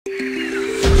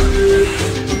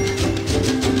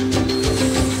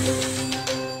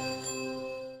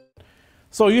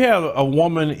So you have a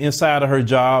woman inside of her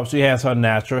job. She has her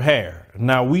natural hair.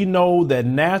 Now we know that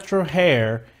natural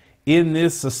hair in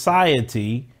this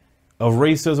society of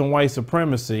racism, white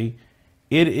supremacy,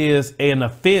 it is an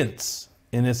offense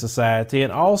in this society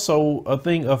and also a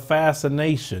thing of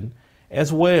fascination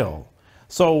as well.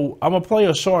 So I'm gonna play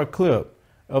a short clip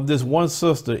of this one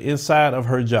sister inside of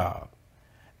her job.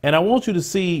 And I want you to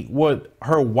see what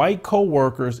her white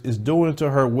co-workers is doing to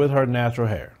her with her natural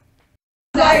hair.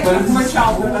 It's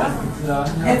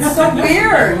so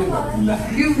weird.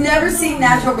 You've never seen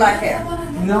natural black hair.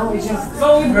 No, it's just.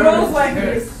 So it grows like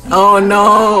this. Oh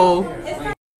no.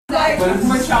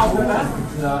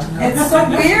 It's so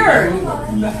weird.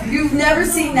 You've never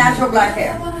seen natural black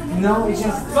hair. No, it's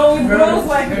just. So it grows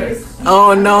like this.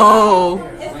 Oh no.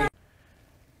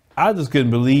 I just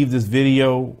couldn't believe this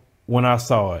video when I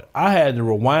saw it. I had to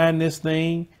rewind this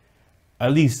thing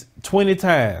at least 20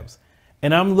 times.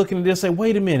 And I'm looking at this and say,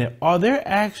 wait a minute, are they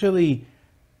actually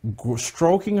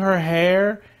stroking her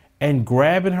hair and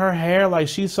grabbing her hair like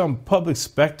she's some public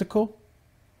spectacle?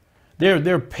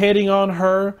 They're petting on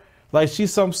her like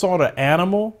she's some sort of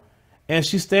animal. And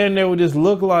she's standing there with this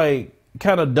look like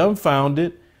kind of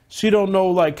dumbfounded. She don't know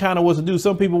like kind of what to do.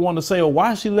 Some people want to say, oh,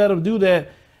 why she let them do that?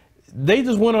 They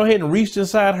just went ahead and reached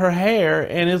inside her hair.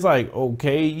 And it's like,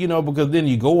 okay, you know, because then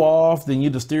you go off, then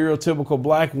you're the stereotypical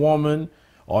black woman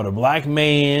or the black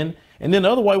man. And then the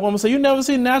other white woman say, you never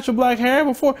seen natural black hair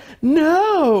before?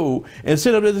 No. And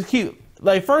sit up there to keep,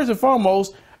 like, first and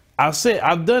foremost,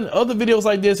 I've done other videos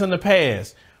like this in the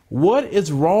past. What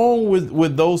is wrong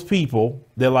with those people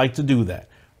that like to do that?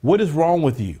 What is wrong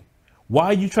with you? Why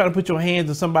are you trying to put your hands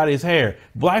in somebody's hair?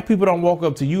 Black people don't walk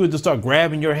up to you and just start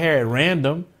grabbing your hair at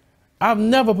random. I've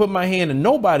never put my hand in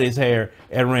nobody's hair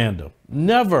at random.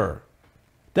 Never.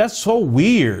 That's so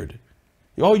weird.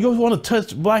 Oh, you want to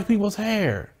touch black people's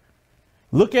hair.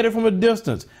 Look at it from a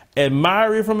distance.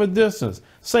 Admire it from a distance.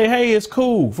 Say, hey, it's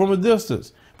cool from a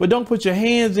distance. But don't put your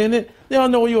hands in it. They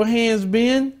don't know where your hands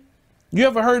been. You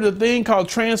ever heard of a thing called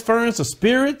transference of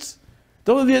spirits?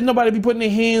 Don't let nobody be putting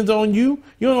their hands on you.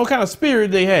 You don't know what kind of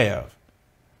spirit they have.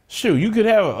 Shoot, you could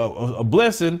have a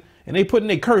blessing and they putting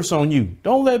their curse on you.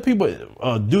 Don't let people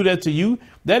do that to you.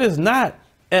 That is not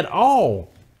at all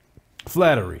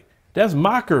flattery. That's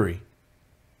mockery.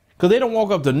 Because they don't walk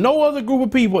up to no other group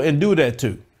of people and do that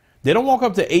too. They don't walk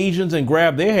up to Asians and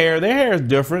grab their hair. Their hair is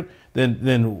different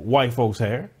than white folks'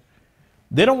 hair.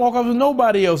 They don't walk up to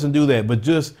nobody else and do that, but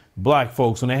just black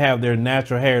folks when they have their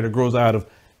natural hair that grows out of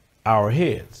our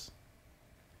heads.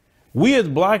 We as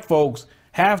black folks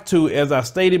have to, as I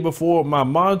stated before, my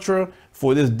mantra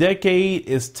for this decade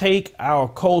is take our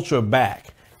culture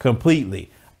back completely.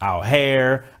 Our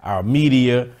hair, our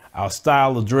media, our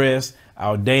style of dress,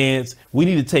 our dance. We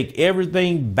need to take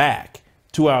everything back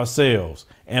to ourselves.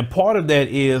 And part of that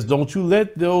is, don't you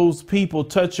let those people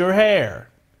touch your hair.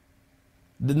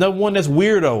 The number one that's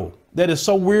weirdo. That is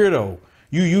so weirdo.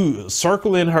 You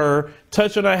circling her,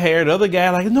 touching her hair. The other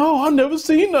guy like, no, I've never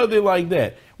seen nothing like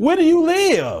that. Where do you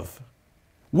live?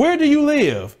 Where do you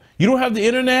live? You don't have the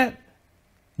internet?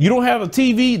 You don't have a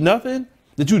TV, nothing?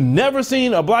 That you never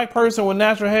seen a black person with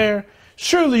natural hair?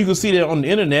 Surely you can see that on the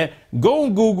internet. Go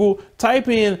on Google, type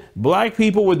in black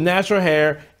people with natural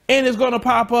hair, and it's going to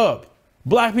pop up.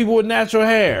 Black people with natural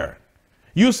hair.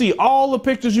 You'll see all the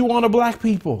pictures you want of black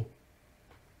people.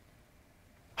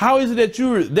 How is it that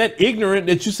you're that ignorant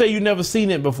that you say you've never seen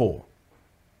it before?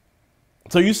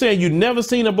 So you're saying you've never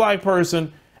seen a black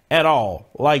person at all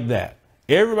like that.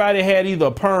 Everybody had either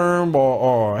a perm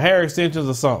or hair extensions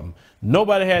or something.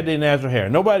 Nobody had their natural hair.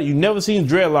 You never seen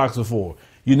dreadlocks before.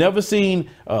 You never seen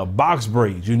box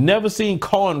braids. You never seen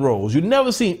cornrows. You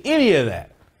never seen any of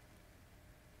that.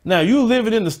 Now you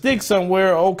living in the sticks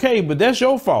somewhere, okay, but that's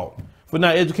your fault for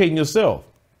not educating yourself.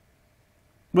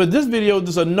 But this video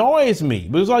just annoys me.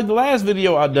 But it's like the last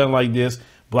video I done like this.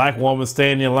 Black woman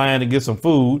standing in line to get some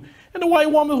food, and the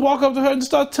white woman walk up to her and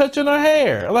start touching her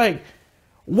hair. Like,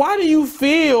 why do you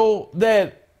feel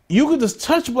that you could just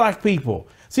touch black people?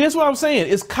 See, that's what I'm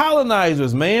saying. It's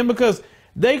colonizers, man, because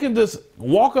they can just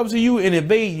walk up to you and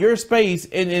invade your space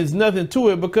and there's nothing to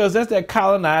it because that's that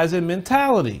colonizing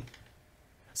mentality.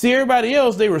 See, everybody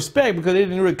else they respect because they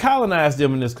didn't really colonize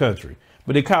them in this country,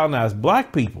 but they colonized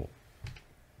black people.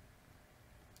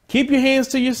 Keep your hands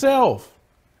to yourself.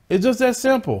 It's just that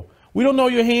simple. We don't know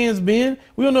your hands been.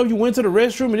 We don't know if you went to the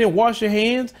restroom and didn't wash your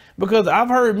hands, because I've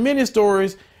heard many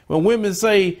stories when women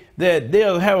say that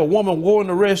they'll have a woman go in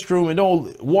the restroom and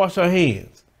don't wash her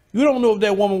hands. You don't know if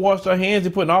that woman washed her hands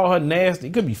and putting all her nasty,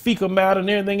 it could be fecal matter and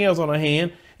everything else on her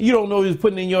hand. You don't know who's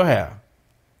putting in your hair.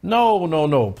 No, no,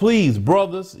 no. Please,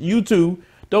 brothers, you too,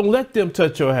 don't let them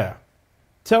touch your hair.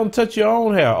 Tell them to touch your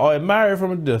own hair or admire it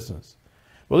from a distance.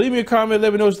 But leave me a comment.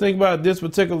 Let me know what you think about this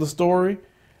particular story,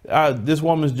 this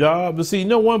woman's job. But see, you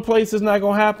know one place it's not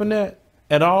going to happen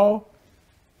at all?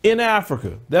 In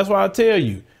Africa. That's why I tell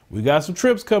you, we got some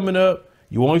trips coming up.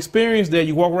 You won't experience that.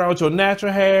 You walk around with your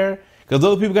natural hair because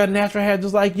other people got natural hair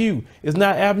just like you. It's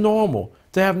not abnormal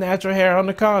to have natural hair on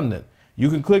the continent. You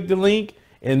can click the link.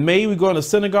 In May, we're going to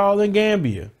Senegal and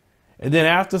Gambia. And then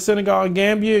after Senegal and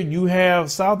Gambia, you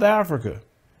have South Africa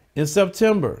in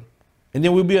September. And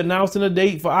then we'll be announcing a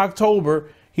date for October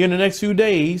here in the next few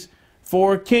days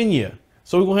for Kenya.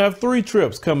 So we're going to have 3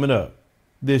 trips coming up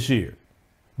this year.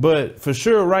 But for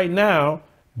sure right now,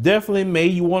 definitely May,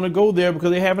 you want to go there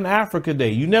because they have an Africa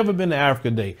Day. You've never been to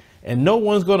Africa Day. And no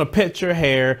one's going to pet your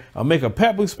hair or make a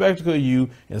public spectacle of you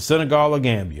in Senegal or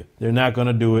Gambia. They're not going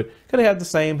to do it because they have the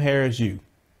same hair as you.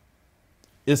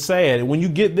 It's sad. When you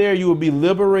get there, you will be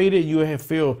liberated. You will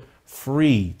feel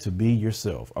free to be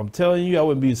yourself. I'm telling you, I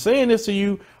wouldn't be saying this to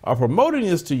you or promoting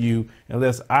this to you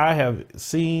unless I have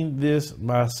seen this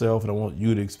myself and I want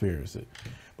you to experience it.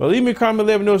 But leave me a comment,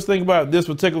 let me know what you think about this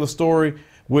particular story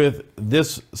with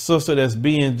this sister that's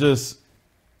being just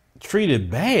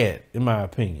treated bad, in my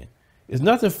opinion. There's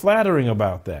nothing flattering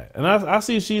about that. And I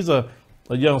see she's a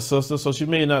young sister, so she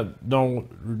may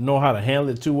don't know how to handle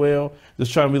it too well.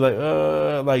 Just trying to be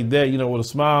like that, you know, with a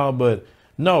smile. But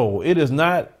no, it is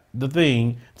not the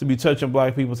thing to be touching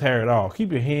black people's hair at all.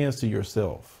 Keep your hands to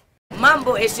yourself.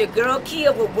 Mambo, it's your girl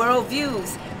Kia with World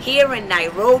Views here in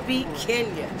Nairobi,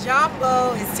 Kenya.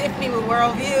 Jumbo, it's Tiffany with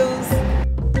World Views.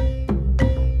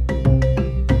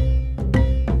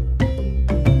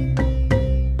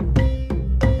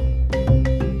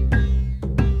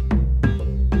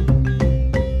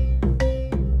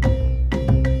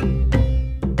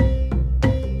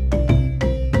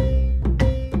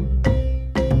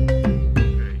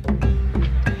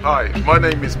 Hi, my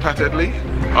name is Pat Edley.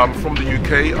 I'm from the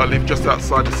UK. I live just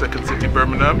outside the second city,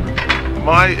 Birmingham.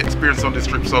 My experience on this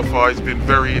trip so far has been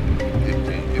very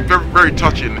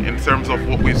touching in terms of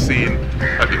what we've seen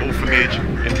at the orphanage,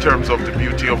 in terms of the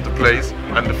beauty of the place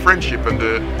and the friendship and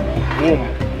the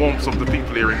warmth of the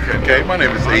people here in Kenya. Okay, my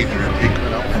name is Adrian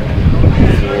Hickman. I'm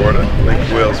from Florida,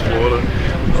 Lake Wells, Florida.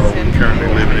 We're currently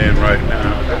living in right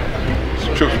now.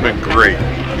 This trip's been great.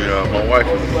 My wife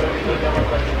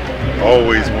has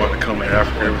always wanted to come to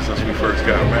Africa ever since we first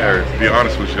got married. To be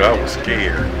honest with you, I was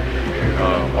scared.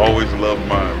 Always loved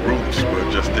my roots,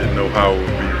 but just didn't know how it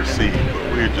would be received.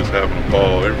 But we were just having a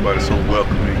ball. Everybody's so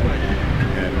welcoming,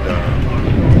 and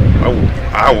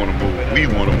I want to move. We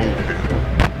want to move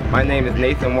here. My name is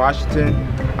Nathan Washington.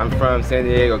 I'm from San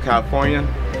Diego, California,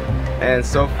 and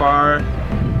so far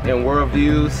in World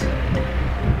Views,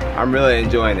 I'm really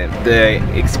enjoying it. The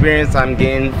experience I'm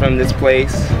getting from this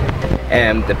place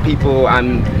and the people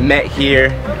I'm met here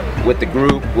with the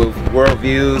group, with World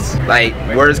Views, like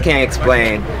words can't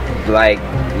explain, like,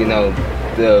 you know,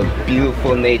 the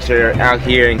beautiful nature out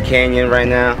here in Kenya right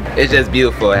now. It's just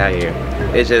beautiful out here.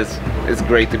 It's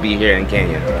great to be here in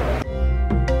Kenya.